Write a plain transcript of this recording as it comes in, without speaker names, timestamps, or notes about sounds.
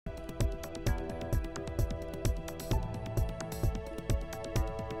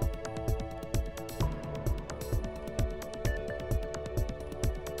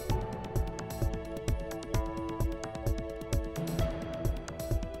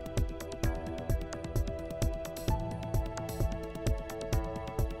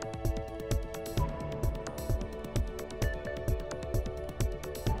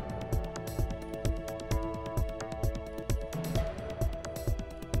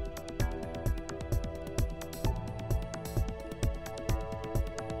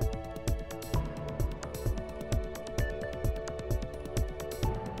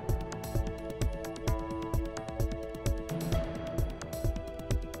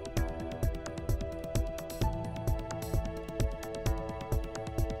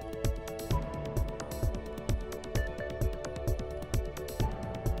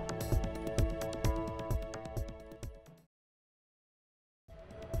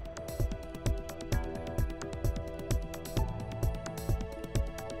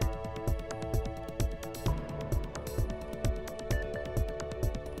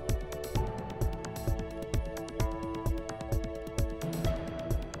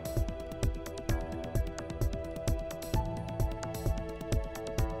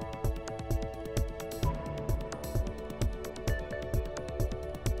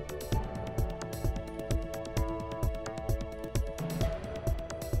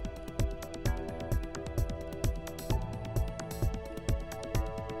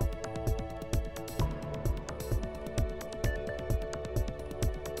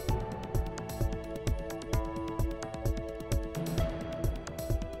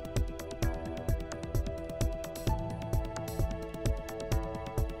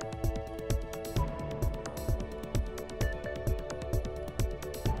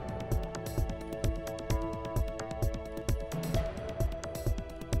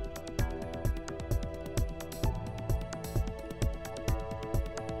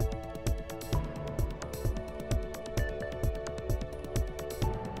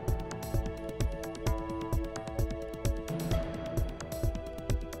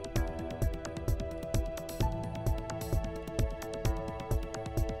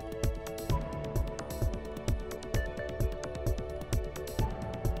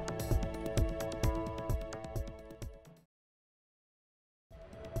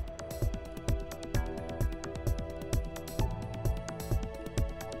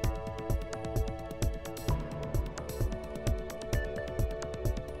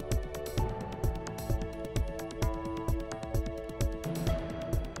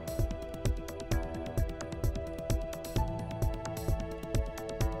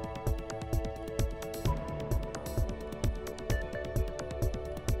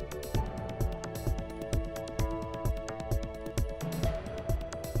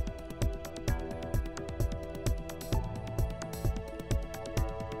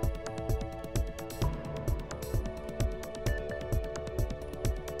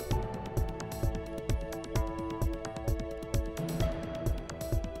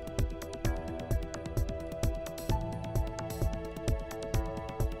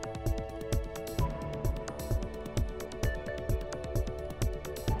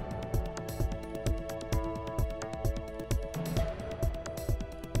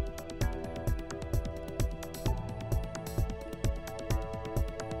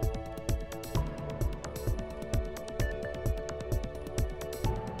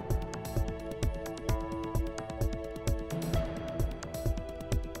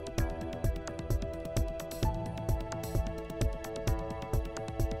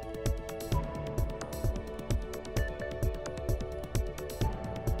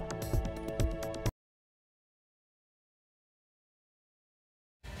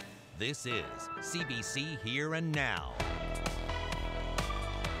This is CBC Here and Now.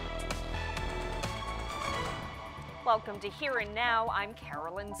 Welcome to Here and Now. I'm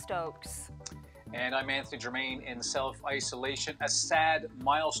Carolyn Stokes. And I'm Anthony Germain in self-isolation. A sad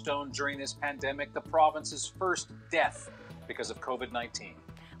milestone during this pandemic, the province's first death because of COVID-19.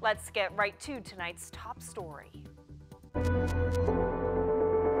 Let's get right to tonight's top story.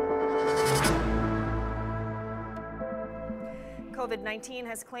 COVID-19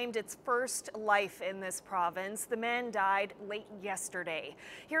 has claimed its first life in this province. The man died late yesterday.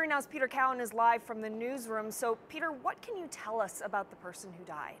 Here Now's Peter Cowan is live from the newsroom. So, Peter, what can you tell us about the person who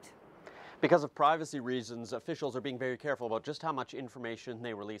died? Because of privacy reasons, officials are being very careful about just how much information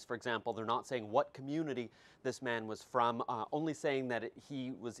they release. For example, they're not saying what community this man was from, only saying that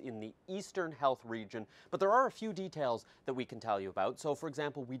he was in the Eastern Health Region. But there are a few details that we can tell you about. So, for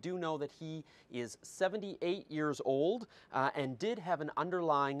example, we do know that he is 78 years old and did have an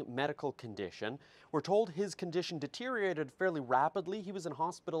underlying medical condition. We're told his condition deteriorated fairly rapidly. He was in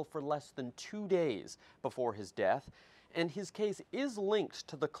hospital for less than 2 days before his death. And his case is linked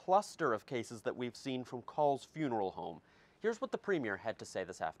to the cluster of cases that we've seen from Call's funeral home. Here's what the Premier had to say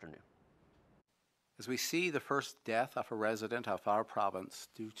this afternoon. As we see the first death of a resident of our province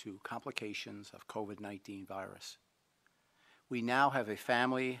due to complications of COVID-19 virus, we now have a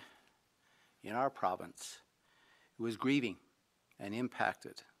family in our province who is grieving and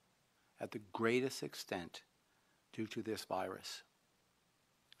impacted at the greatest extent due to this virus.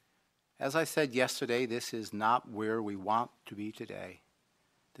 As I said yesterday, this is not where we want to be today.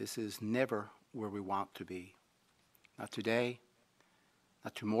 This is never where we want to be. Not today,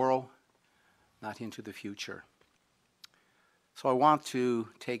 not tomorrow, not into the future. So I want to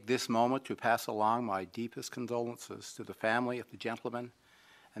take this moment to pass along my deepest condolences to the family of the gentleman,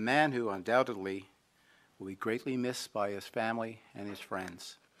 a man who undoubtedly will be greatly missed by his family and his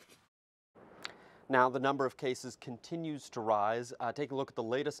friends. Now, the number of cases continues to rise. Take a look at the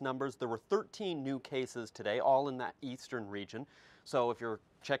latest numbers. There were 13 new cases today, all in that eastern region. So if you're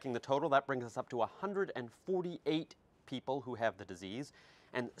checking the total, that brings us up to 148 people who have the disease.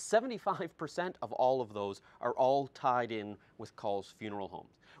 And 75% of all of those are all tied in with Call's funeral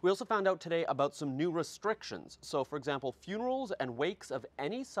homes. We also found out today about some new restrictions. So, for example, funerals and wakes of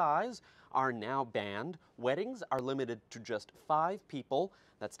any size are now banned. Weddings are limited to just 5 people.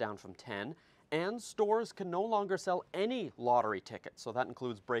 That's down from 10. And stores can no longer sell any lottery tickets, so that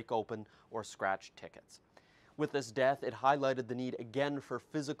includes break open or scratch tickets. With this death, it highlighted the need again for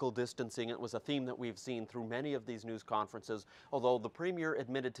physical distancing. It was a theme that we've seen through many of these news conferences, although the Premier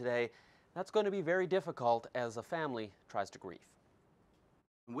admitted today that's going to be very difficult as a family tries to grieve.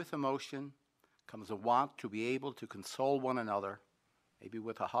 With emotion comes a want to be able to console one another, maybe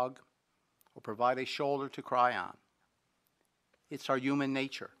with a hug, or provide a shoulder to cry on. It's our human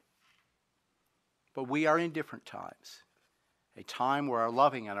nature. But we are in different times, a time where our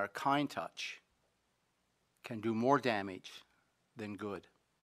loving and our kind touch can do more damage than good.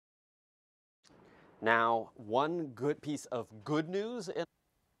 Now, one good piece of good news.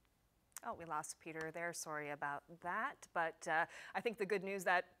 Oh, we lost Peter there. Sorry about that. But I think the good news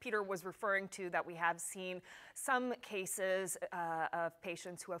that Peter was referring to, that we have seen some cases of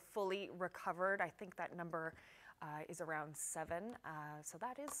patients who have fully recovered. I think that number is around 7. So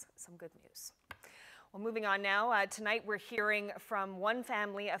that is some good news. Well, moving on now, tonight we're hearing from one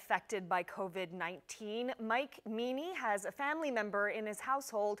family affected by COVID-19. Mike Meany has a family member in his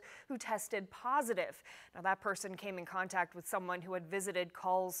household who tested positive. Now, that person came in contact with someone who had visited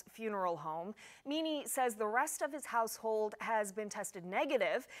Call's funeral home. Meany says the rest of his household has been tested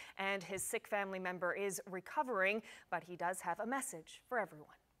negative and his sick family member is recovering, but he does have a message for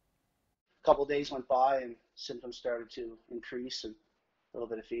everyone. A couple of days went by and symptoms started to increase and a little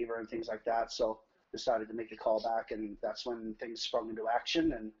bit of fever and things like that. So decided to make a call back, and that's when things sprung into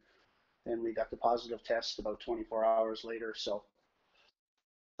action, and then we got the positive test about 24 hours later. So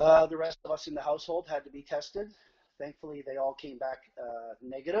the rest of us in the household had to be tested. Thankfully, they all came back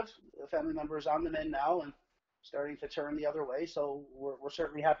negative. The family member is on the mend now and starting to turn the other way, so we're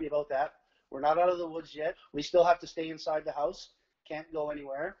certainly happy about that. We're not out of the woods yet. We still have to stay inside the house, can't go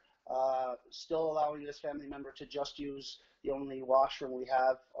anywhere. Still allowing this family member to just use the only washroom we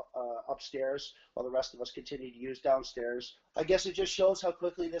have upstairs, while the rest of us continue to use downstairs. I guess it just shows how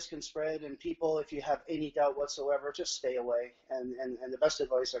quickly this can spread, and people, if you have any doubt whatsoever, just stay away. And the best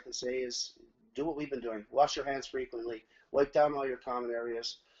advice I can say is do what we've been doing. Wash your hands frequently, wipe down all your common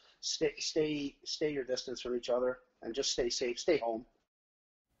areas, stay your distance from each other, and just stay safe, stay home.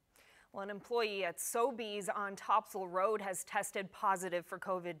 Well, an employee at Sobeys on Topsail Road has tested positive for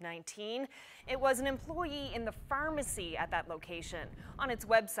COVID-19. It was an employee in the pharmacy at that location. On its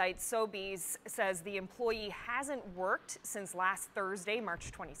website, Sobeys says the employee hasn't worked since last Thursday,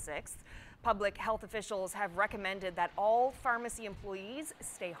 March 26th. Public health officials have recommended that all pharmacy employees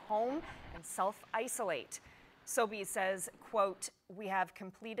stay home and self-isolate. Sobeys says, quote, "We have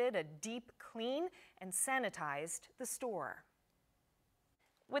completed a deep clean and sanitized the store."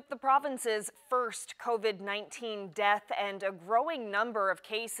 With the province's first COVID-19 death and a growing number of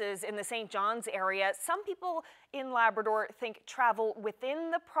cases in the St. John's area, some people in Labrador think travel within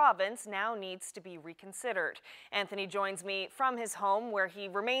the province now needs to be reconsidered. Anthony joins me from his home where he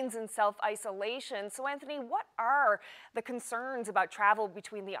remains in self-isolation. So Anthony, what are the concerns about travel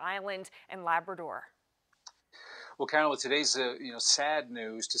between the island and Labrador? Well, Carol, today's sad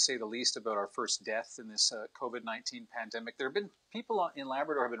news, to say the least, about our first death in this COVID-19 pandemic. There have been people in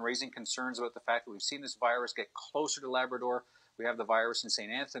Labrador who have been raising concerns about the fact that we've seen this virus get closer to Labrador. We have the virus in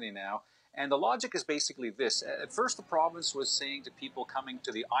St. Anthony now. And the logic is basically this. At first, the province was saying to people coming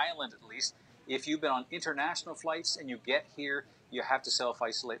to the island, at least, if you've been on international flights and you get here, you have to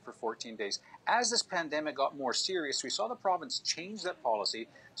self-isolate for 14 days. As this pandemic got more serious, we saw the province change that policy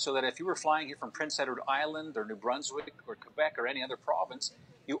so that if you were flying here from Prince Edward Island or New Brunswick or Quebec or any other province,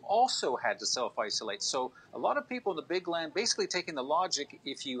 you also had to self-isolate. So a lot of people in the big land basically taking the logic,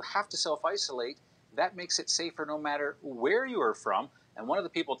 if you have to self-isolate, that makes it safer no matter where you are from. And one of the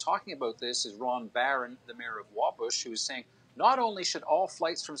people talking about this is Ron Barron, the mayor of Wabush, who is saying not only should all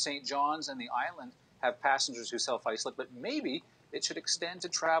flights from St. John's and the island have passengers who self-isolate, but maybe it should extend to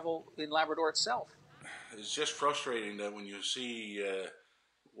travel in Labrador itself. It's just frustrating that when you see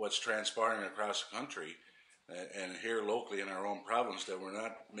what's transpiring across the country and here locally in our own province, that we're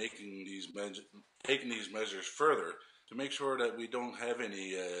not taking these measures further to make sure that we don't have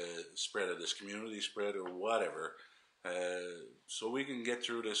any spread of this community spread or whatever, so we can get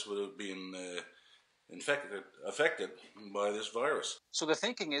through this without being affected by this virus. So the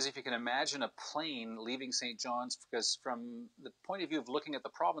thinking is, if you can imagine a plane leaving St. John's, because from the point of view of looking at the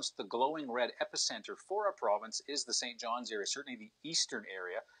province, the glowing red epicenter for a province is the St. John's area, certainly the eastern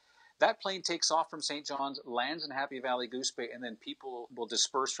area. That plane takes off from St. John's, lands in Happy Valley Goose Bay, and then people will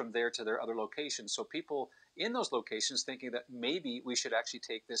disperse from there to their other locations. So people in those locations thinking that maybe we should actually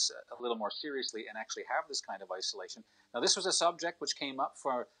take this a little more seriously and actually have this kind of isolation. Now, this was a subject which came up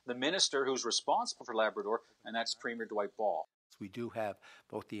for the minister who's responsible for Labrador, and that's Premier Dwight Ball. We do have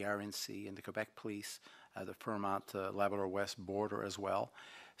both the RNC and the Quebec Police, the Fairmont Labrador West border as well.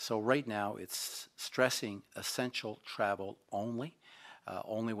 So right now it's stressing essential travel only.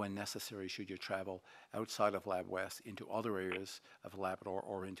 Only when necessary should you travel outside of Lab West into other areas of Labrador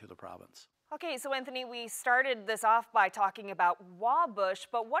or into the province. Okay, so Anthony, we started this off by talking about Wabush,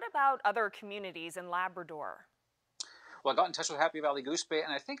 but what about other communities in Labrador? Well, I got in touch with Happy Valley Goose Bay,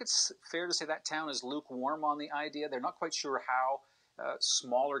 and I think it's fair to say that town is lukewarm on the idea. They're not quite sure how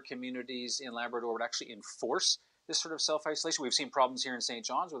smaller communities in Labrador would actually enforce this sort of self-isolation. We've seen problems here in St.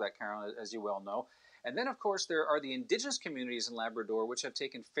 John's with that, Carolyn, as you well know. And then, of course, there are the Indigenous communities in Labrador, which have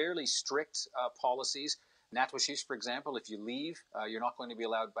taken fairly strict policies. Natwashish, for example, if you leave, you're not going to be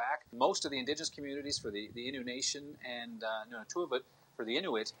allowed back. Most of the Indigenous communities for the Innu Nation and Nunatuavut, for the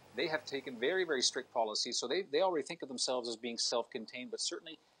Inuit, they have taken very, very strict policies. So they already think of themselves as being self-contained. But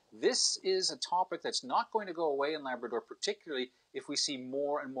certainly, this is a topic that's not going to go away in Labrador, particularly if we see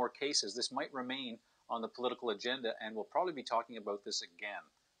more and more cases. This might remain on the political agenda, and we'll probably be talking about this again.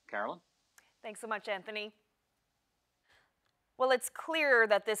 Carolyn? Thanks so much, Anthony. Well, it's clear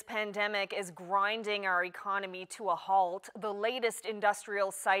that this pandemic is grinding our economy to a halt. The latest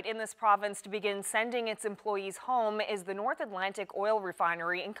industrial site in this province to begin sending its employees home is the North Atlantic Oil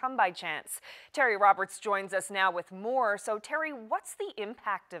Refinery in Come By Chance. Terry Roberts joins us now with more. So, Terry, what's the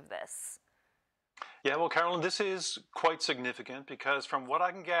impact of this? Yeah, well, Carolyn, this is quite significant because from what I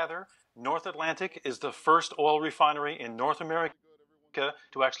can gather, North Atlantic is the first oil refinery in North America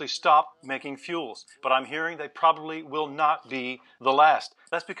to actually stop making fuels. But I'm hearing they probably will not be the last.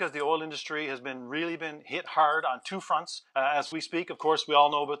 That's because the oil industry has really been hit hard on two fronts as we speak. Of course, we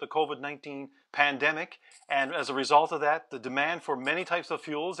all know about the COVID-19 pandemic. And as a result of that, the demand for many types of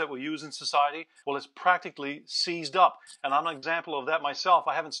fuels that we use in society, well, it's practically seized up. And I'm an example of that myself.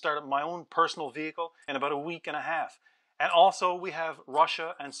 I haven't started my own personal vehicle in about a week and a half. And also we have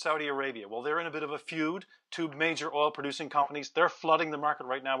Russia and Saudi Arabia. Well, they're in a bit of a feud. Two major oil producing companies. They're flooding the market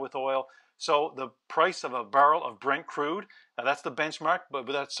right now with oil. So the price of a barrel of Brent crude, now that's the benchmark, but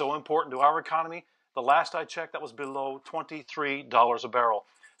that's so important to our economy. The last I checked, that was below $23 a barrel.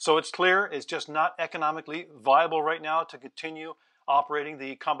 So it's clear it's just not economically viable right now to continue operating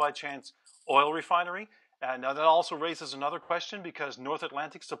the Come By Chance oil refinery. Now that also raises another question, because North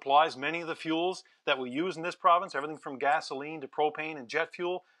Atlantic supplies many of the fuels that we use in this province, everything from gasoline to propane and jet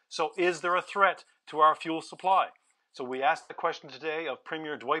fuel. So is there a threat to our fuel supply? So we asked the question today of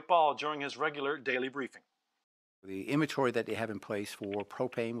Premier Dwight Ball during his regular daily briefing. The inventory that they have in place for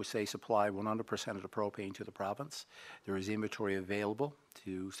propane, which they supply 100% of the propane to the province. There is inventory available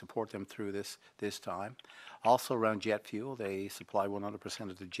to support them through this time. Also around jet fuel, they supply 100%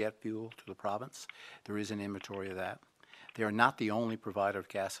 of the jet fuel to the province. There is an inventory of that. They are not the only provider of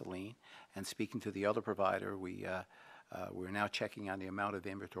gasoline. And speaking to the other provider, we're now checking on the amount of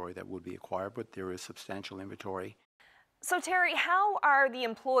inventory that would be acquired, but there is substantial inventory. So Terry, how are the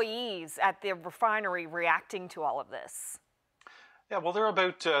employees at the refinery reacting to all of this? Yeah, well, there are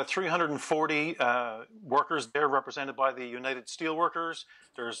about 340 workers there, represented by the United Steelworkers.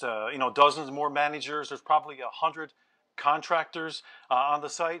 There's dozens more managers. There's probably 100 contractors on the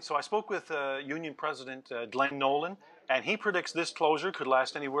site. So I spoke with Union President Glenn Nolan, and he predicts this closure could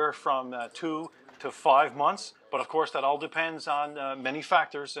last anywhere from 2 to 5 months. But of course, that all depends on many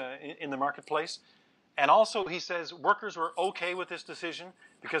factors in the marketplace. And also, he says workers were okay with this decision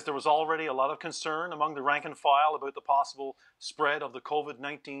because there was already a lot of concern among the rank and file about the possible spread of the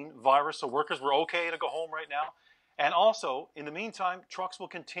COVID-19 virus. So workers were okay to go home right now. And also, in the meantime, trucks will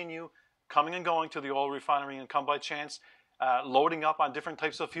continue coming and going to the oil refinery and Come By Chance, loading up on different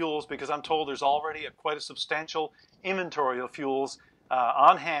types of fuels, because I'm told there's already quite a substantial inventory of fuels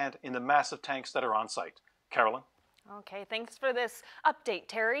on hand in the massive tanks that are on site. Carolyn? Okay, thanks for this update,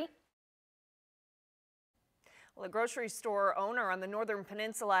 Terry. Well, a grocery store owner on the Northern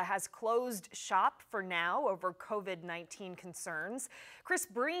Peninsula has closed shop for now over COVID-19 concerns. Chris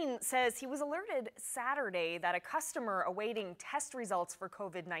Breen says he was alerted Saturday that a customer awaiting test results for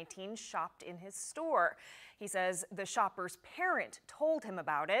COVID-19 shopped in his store. He says the shopper's parent told him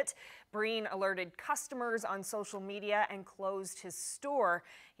about it. Breen alerted customers on social media and closed his store.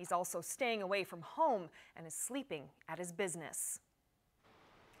 He's also staying away from home and is sleeping at his business.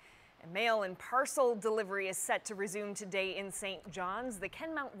 And mail and parcel delivery is set to resume today in St. John's. The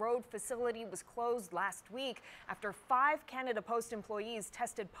Kenmount Road facility was closed last week after 5 Canada Post employees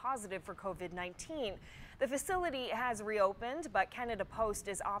tested positive for COVID-19. The facility has reopened, but Canada Post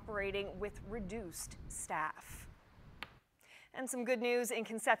is operating with reduced staff. And some good news in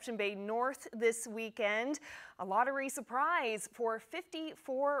Conception Bay North this weekend. A lottery surprise for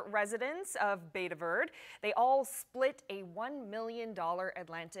 54 residents of Bay de Verde. They all split a $1 million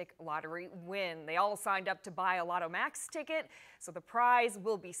Atlantic lottery win. They all signed up to buy a Lotto Max ticket, so the prize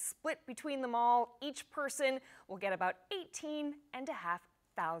will be split between them all. Each person will get about $18,500.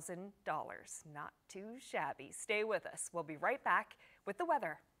 Not too shabby. Stay with us. We'll be right back with the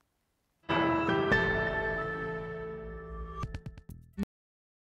weather.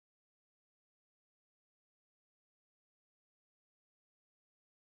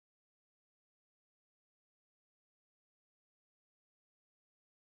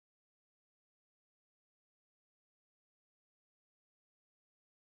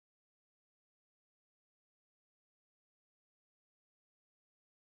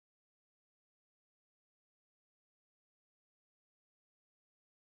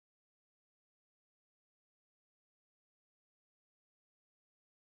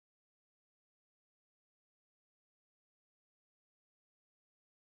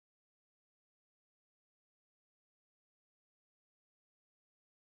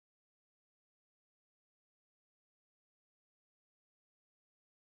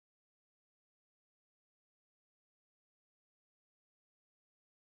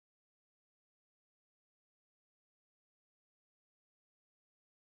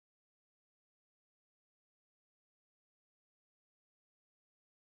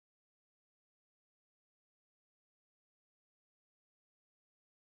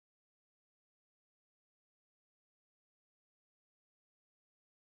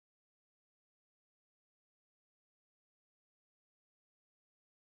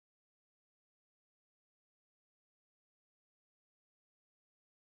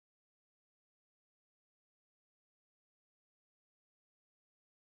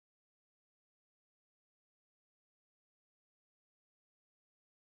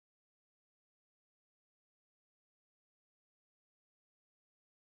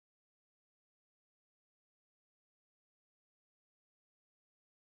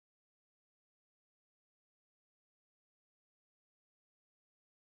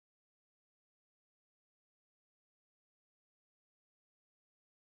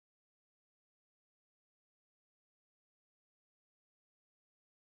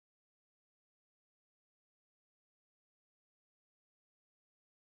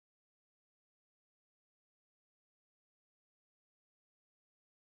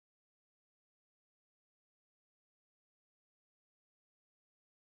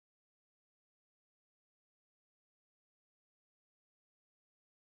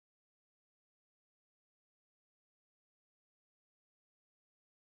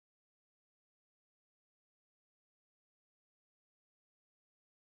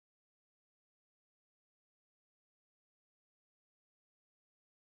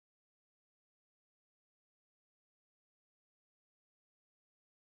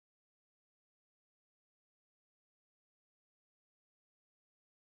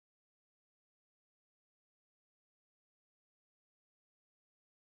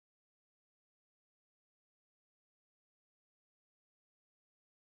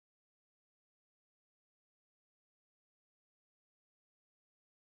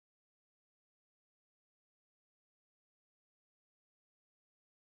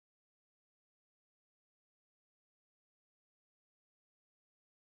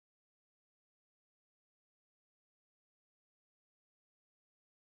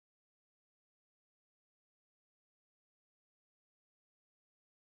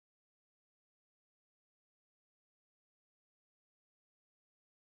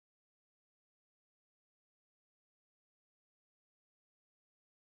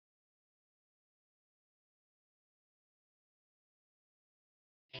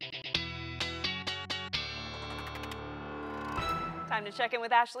 Time to check in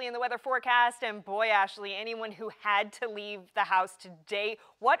with Ashley in the weather forecast. And boy, Ashley, anyone who had to leave the house today,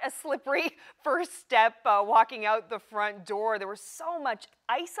 what a slippery first step walking out the front door. There was so much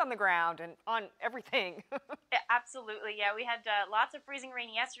ice on the ground and on everything. Yeah, absolutely. Yeah, we had lots of freezing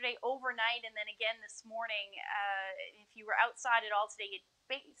rain yesterday overnight, and then again this morning. If you were outside at all today, you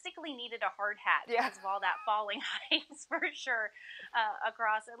basically needed a hard hat because of all that falling ice for sure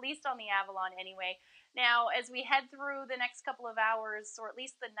across, at least on the Avalon anyway. Now, as we head through the next couple of hours, or at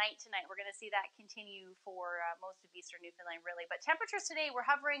least the night tonight, we're going to see that continue for most of eastern Newfoundland, really. But temperatures today, we're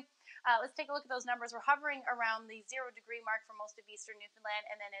hovering, let's take a look at those numbers. We're hovering around the 0-degree mark for most of eastern Newfoundland.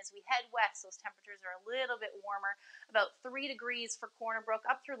 And then as we head west, those temperatures are a little bit warmer, about 3 degrees for Corner Brook,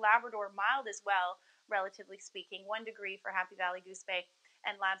 up through Labrador, mild as well, relatively speaking. 1 degree for Happy Valley, Goose Bay,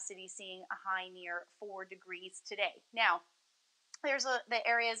 and Lab City seeing a high near 4 degrees today. Now, there's the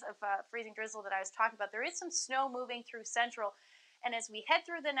areas of freezing drizzle that I was talking about. There is some snow moving through central, and as we head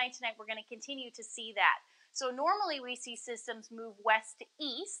through the night tonight, we're going to continue to see that. So normally we see systems move west to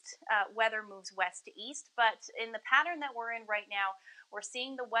east, weather moves west to east, but in the pattern that we're in right now, we're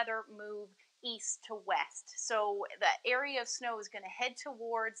seeing the weather move east to west. So the area of snow is going to head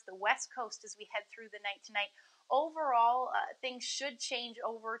towards the west coast as we head through the night tonight. Overall, things should change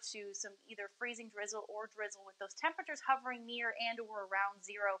over to some either freezing drizzle or drizzle, with those temperatures hovering near and or around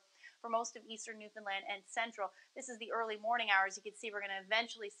zero for most of eastern Newfoundland and central. This is the early morning hours. You can see we're going to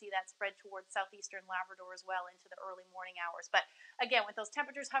eventually see that spread towards southeastern Labrador as well into the early morning hours. But again, with those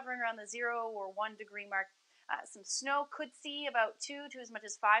temperatures hovering around the 0 or 1 degree mark, some snow, could see about 2 to as much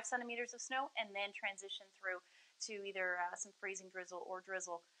as 5 centimeters of snow, and then transition through to either some freezing drizzle or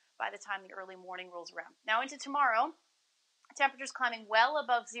drizzle by the time the early morning rolls around. Now into tomorrow, temperatures climbing well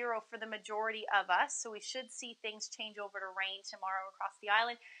above 0 for the majority of us, so we should see things change over to rain tomorrow across the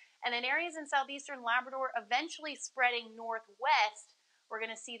island. And in areas in southeastern Labrador, eventually spreading northwest, we're going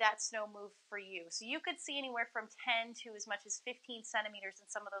to see that snow move for you. So you could see anywhere from 10 to as much as 15 centimeters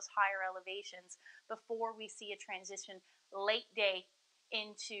in some of those higher elevations before we see a transition late day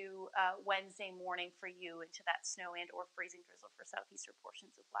into Wednesday morning for you, into that snow and or freezing drizzle for southeastern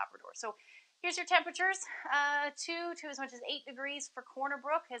portions of Labrador. So here's your temperatures, 2 to as much as 8 degrees for Corner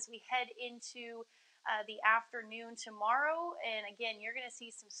Brook as we head into the afternoon tomorrow. And again, you're going to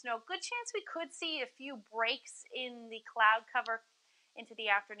see some snow. Good chance we could see a few breaks in the cloud cover into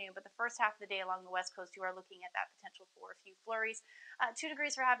the afternoon, but the first half of the day along the west coast, you are looking at that potential for a few flurries. 2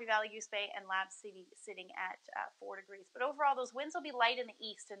 degrees for Happy Valley, Goose Bay, and Lab City sitting at 4 degrees. But overall, those winds will be light in the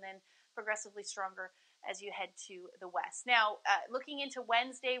east and then progressively stronger as you head to the west. Now, looking into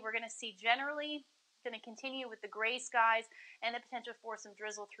Wednesday, we're going to see generally going to continue with the gray skies and the potential for some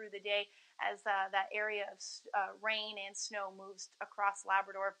drizzle through the day as that area of rain and snow moves across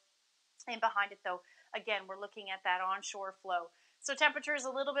Labrador. And behind it, though, again, we're looking at that onshore flow. So temperatures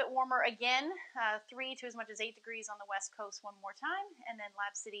a little bit warmer again, 3 to as much as 8 degrees on the west coast one more time. And then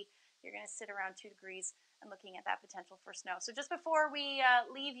Lab City, you're going to sit around 2 degrees and looking at that potential for snow. So just before we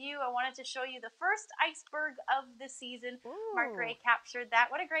leave you, I wanted to show you the first iceberg of the season. Ooh. Mark Gray captured that.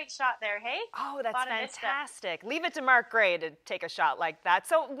 What a great shot there, hey? Oh, that's fantastic. Leave it to Mark Gray to take a shot like that.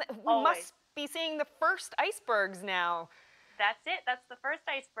 So we must be seeing the first icebergs now. That's it. That's the first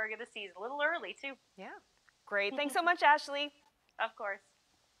iceberg of the season. A little early, too. Yeah. Great. Thanks so much, Ashley. Of course.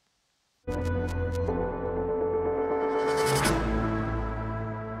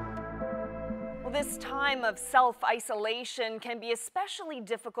 Well, this time of self-isolation can be especially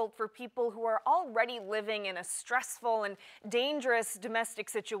difficult for people who are already living in a stressful and dangerous domestic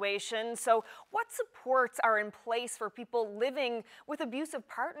situation. So what supports are in place for people living with abusive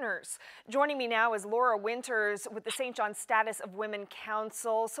partners? Joining me now is Laura Winters with the St. John Status of Women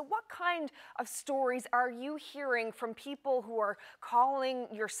Council. So what kind of stories are you hearing from people who are calling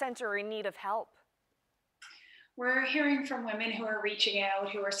your center in need of help? We're hearing from women who are reaching out,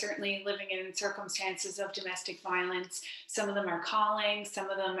 who are certainly living in circumstances of domestic violence. Some of them are calling, some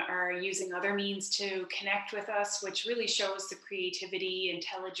of them are using other means to connect with us, which really shows the creativity,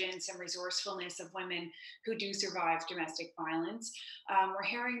 intelligence, and resourcefulness of women who do survive domestic violence. We're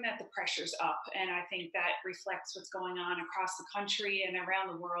hearing that the pressure's up, and I think that reflects what's going on across the country and around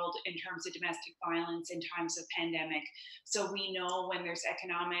the world in terms of domestic violence in times of pandemic. So we know when there's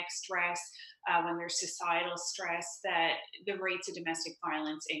economic stress, when there's societal stress, that the rates of domestic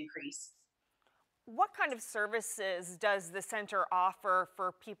violence increase. What kind of services does the center offer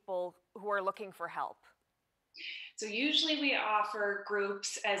for people who are looking for help? So usually we offer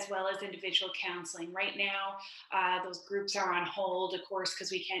groups as well as individual counseling. Right now, those groups are on hold, of course,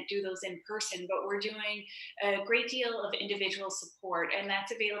 because we can't do those in person, but we're doing a great deal of individual support, and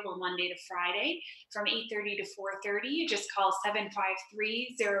that's available Monday to Friday from 8:30 to 4:30. You just call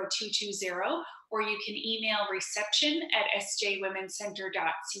 753-0220, or you can email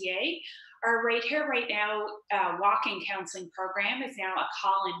reception@sjwomencenter.ca. Our Right Here, Right Now walking counseling program is now a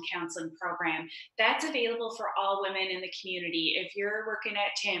call-in counseling program. That's available for all women in the community. If you're working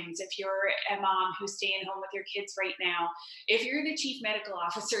at Tim's, if you're a mom who's staying home with your kids right now, if you're the chief medical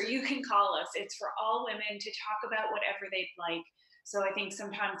officer, you can call us. It's for all women to talk about whatever they'd like. So I think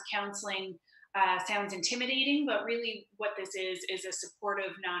sometimes counseling sounds intimidating, but really what this is a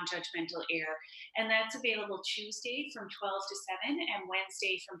supportive, non-judgmental ear. And that's available Tuesday from 12 to 7 and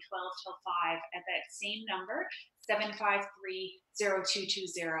Wednesday from 12 till 5 at that same number,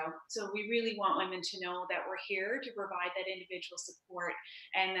 753-0220. So we really want women to know that we're here to provide that individual support,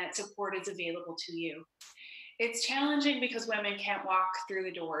 and that support is available to you. It's challenging because women can't walk through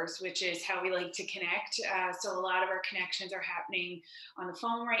the doors, which is how we like to connect. So a lot of our connections are happening on the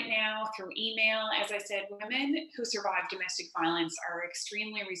phone right now, through email. As I said, women who survive domestic violence are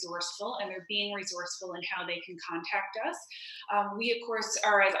extremely resourceful, and they're being resourceful in how they can contact us. We, of course,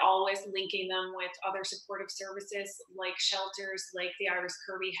 are, as always, linking them with other supportive services like shelters, like the Iris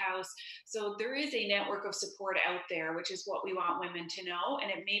Kirby House. So there is a network of support out there, which is what we want women to know. And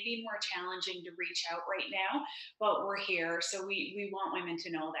it may be more challenging to reach out right now, but we're here. So we want women to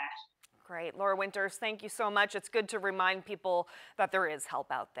know that. Great. Laura Winters, thank you so much. It's good to remind people that there is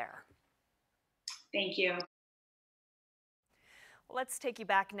help out there. Thank you. Let's take you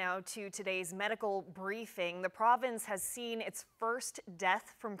back now to today's medical briefing. The province has seen its first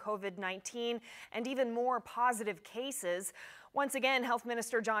death from COVID-19 and even more positive cases. Once again, Health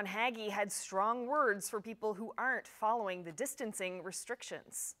Minister John Haggie had strong words for people who aren't following the distancing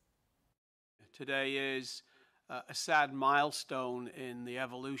restrictions. Today is a sad milestone in the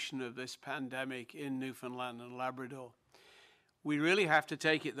evolution of this pandemic in Newfoundland and Labrador. We really have to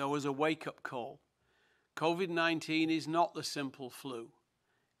take it, though, as a wake-up call. COVID-19 is not the simple flu.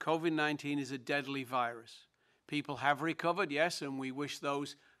 COVID-19 is a deadly virus. People have recovered, yes, and we wish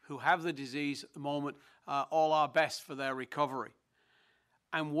those who have the disease at the moment all our best for their recovery.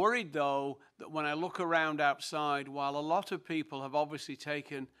 I'm worried, though, that when I look around outside, while a lot of people have obviously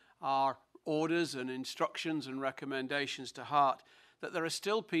taken our orders and instructions and recommendations to heart, that there are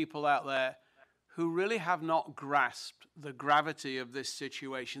still people out there who really have not grasped the gravity of this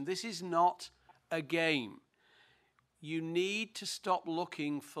situation. This is not a game. You need to stop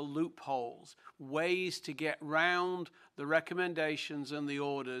looking for loopholes, ways to get round the recommendations and the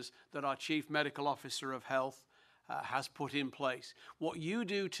orders that our Chief Medical Officer of Health has put in place. What you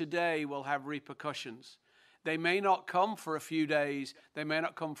do today will have repercussions. They may not come for a few days, they may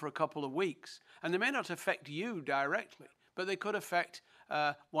not come for a couple of weeks, and they may not affect you directly, but they could affect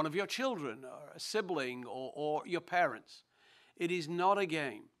one of your children, or a sibling, or your parents. It is not a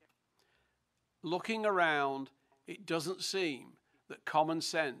game. Looking around, it doesn't seem that common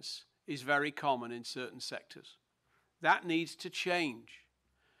sense is very common in certain sectors. That needs to change.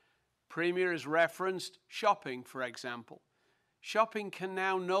 Premier has referenced shopping, for example. Shopping can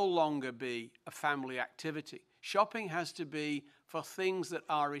now no longer be a family activity. Shopping has to be for things that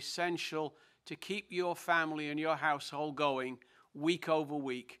are essential to keep your family and your household going week over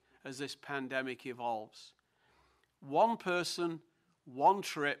week as this pandemic evolves. One person, one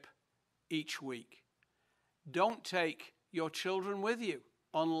trip each week. Don't take your children with you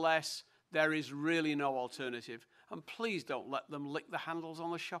unless there is really no alternative. And please don't let them lick the handles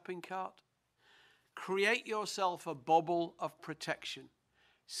on the shopping cart. Create yourself a bubble of protection.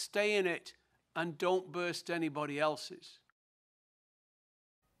 Stay in it and don't burst anybody else's.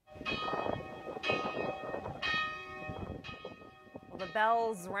 The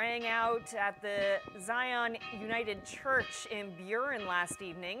bells rang out at the Zion United Church in Buren last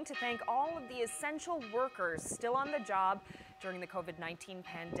evening to thank all of the essential workers still on the job during the COVID-19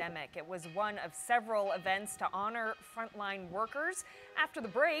 pandemic. It was one of several events to honor frontline workers. After the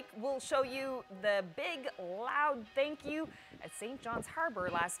break, we'll show you the big, loud thank you at St. John's Harbor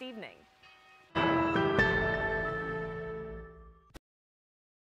last evening.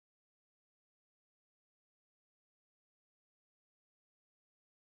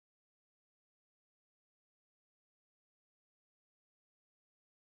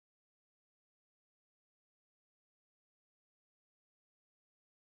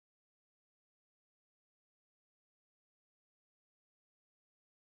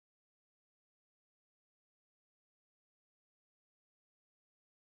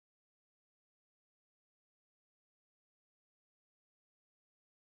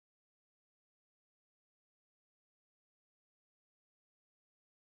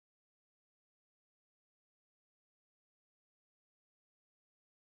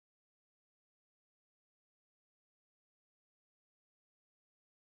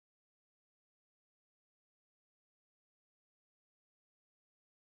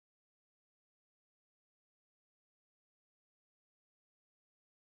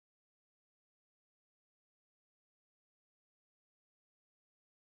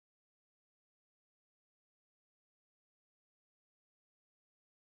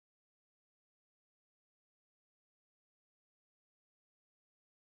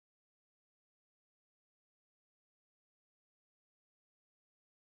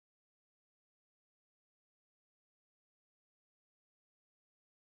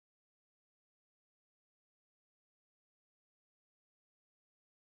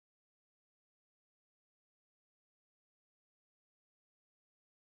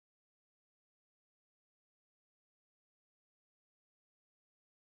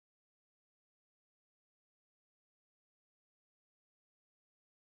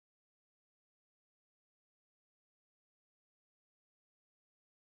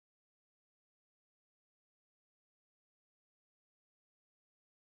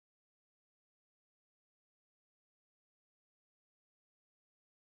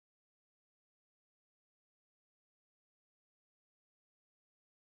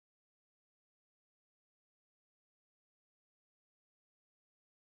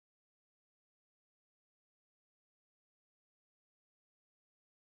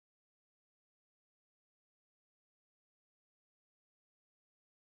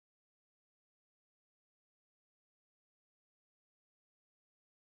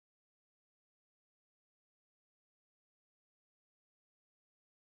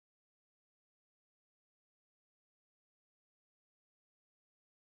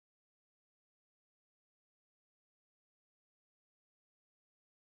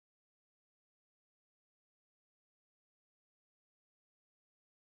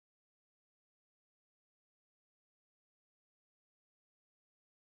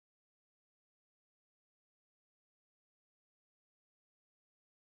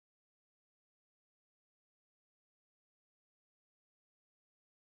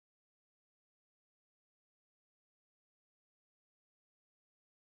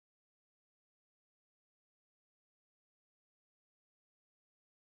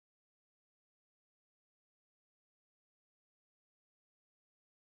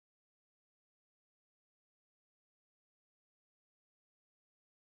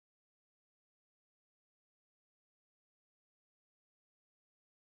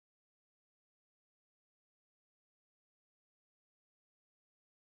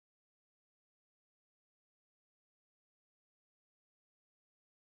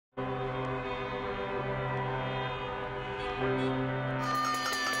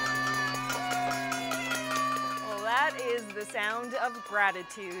 That is the sound of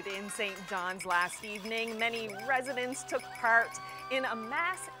gratitude in St. John's last evening. Many residents took part in a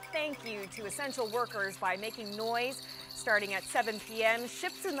mass thank you to essential workers by making noise. Starting at 7 p.m.,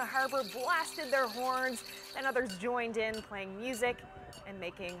 ships in the harbor blasted their horns, and others joined in playing music and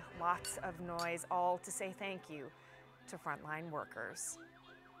making lots of noise, all to say thank you to frontline workers.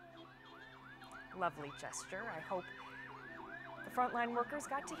 Lovely gesture. I hope the frontline workers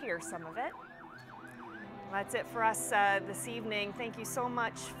got to hear some of it. That's it for us this evening. Thank you so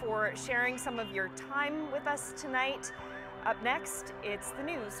much for sharing some of your time with us tonight. Up next, it's the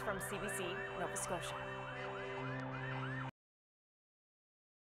news from CBC Nova Scotia.